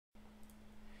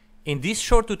In this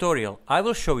short tutorial, I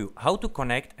will show you how to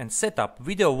connect and set up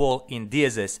Vide Wall in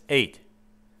DSS 8.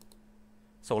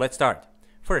 So let's start.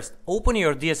 First, open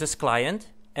your DSS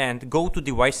client and go to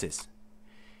Devices.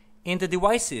 In the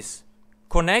Devices,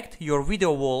 connect your Vide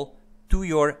Wall to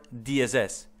your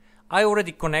DSS. I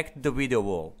already connect the Vide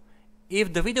Wall.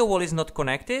 If the Vide Wall is not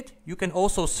connected, you can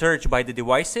also search by the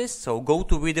devices. So go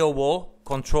to Vide Wall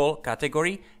control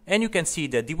category and you can see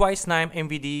the device name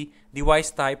MVD,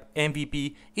 device type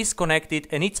MVP is connected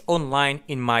and it's online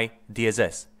in my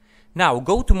DSS. Now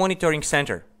go to monitoring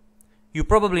center. You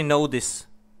probably know this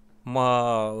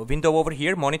window over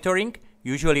here, monitoring.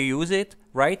 Usually use it,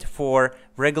 right, for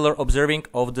regular observing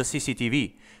of the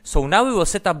CCTV. So now we will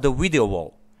set up the Vide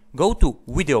Wall. Go to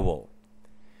Vide Wall.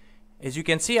 As you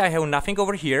can see, I have nothing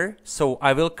over here, so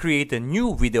I will create a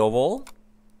new Vide Wall.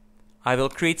 I will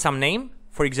create some name,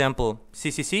 for example,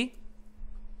 CCC.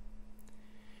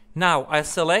 Now I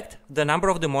select the number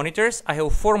of the monitors. I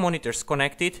have 4 monitors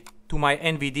connected to my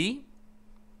NVD.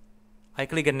 I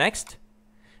click on Next.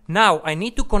 Now I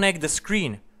need to connect the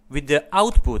screen with the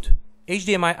output,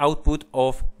 HDMI output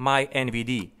of my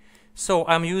NVD. So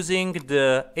I'm using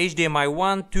the HDMI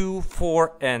 1, 2,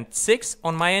 4 and 6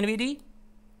 on my NVD.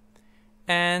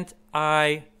 And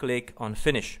I click on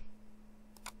Finish.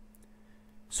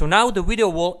 So now the Vide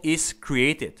Wall is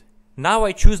created. Now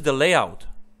I choose the layout.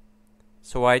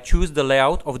 So I choose the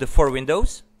layout of the 4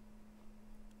 windows.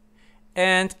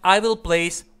 And I will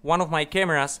place one of my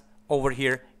cameras over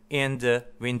here in the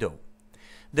window.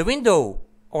 The window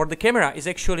or the camera is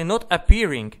actually not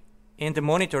appearing in the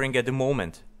monitoring at the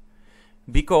moment,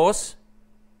 because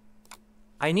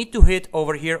I need to hit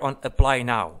over here on Apply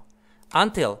Now.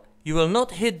 Until you will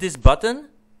not hit this button,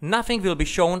 nothing will be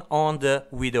shown on the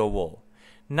Vide Wall.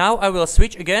 Now I will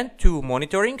switch again to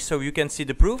monitoring so you can see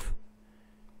the proof.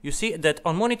 You see that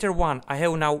on monitor 1 I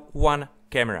have now 1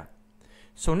 camera.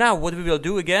 So now what we will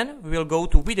do again, we will go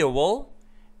to Vide Wall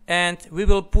and we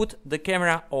will put the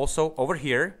camera also over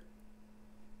here.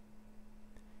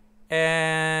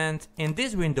 And in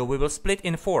this window we will split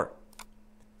in 4.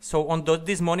 So on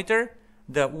this monitor,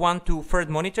 the 1 to 3rd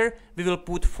monitor, we will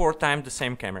put 4 times the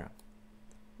same camera.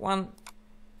 1,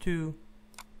 2,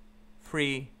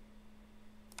 3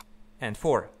 and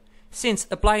 4. Since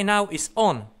Apply Now is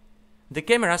on, the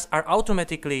cameras are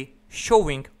automatically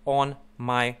showing on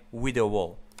my Vide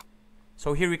Wall.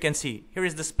 So here you can see, here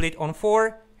is the split on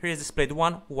 4, here is the split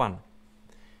 1, 1.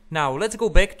 Now let's go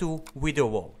back to Vide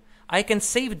Wall. I can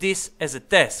save this as a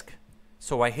task.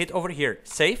 So I hit over here,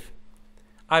 Save.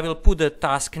 I will put the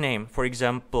task name, for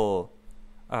example,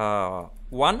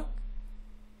 1,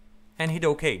 and hit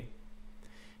OK.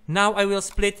 Now I will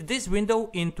split this window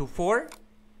into 4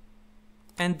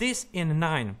 and this in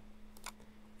 9.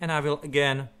 And I will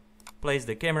again place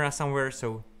the camera somewhere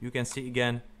so you can see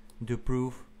again the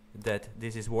proof that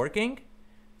this is working.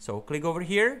 So click over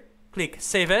here, click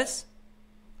Save As.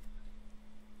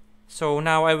 So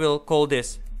now I will call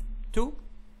this 2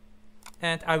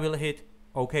 and I will hit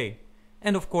OK.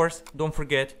 And of course, don't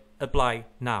forget Apply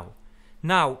Now.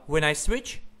 Now, when I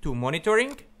switch to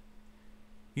monitoring,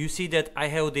 you see that I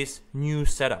have this new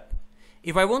setup.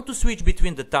 If I want to switch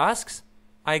between the tasks,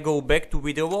 I go back to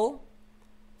Vide Wall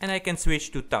and I can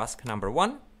switch to task number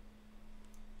 1,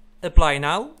 Apply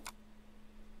Now.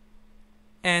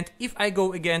 And if I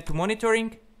go again to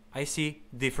monitoring, I see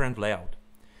different layout.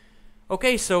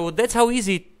 Okay, so that's how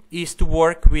easy it is to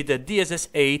work with the DSS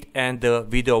 8 and the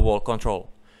Vide Wall control.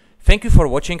 Thank you for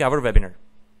watching our webinar.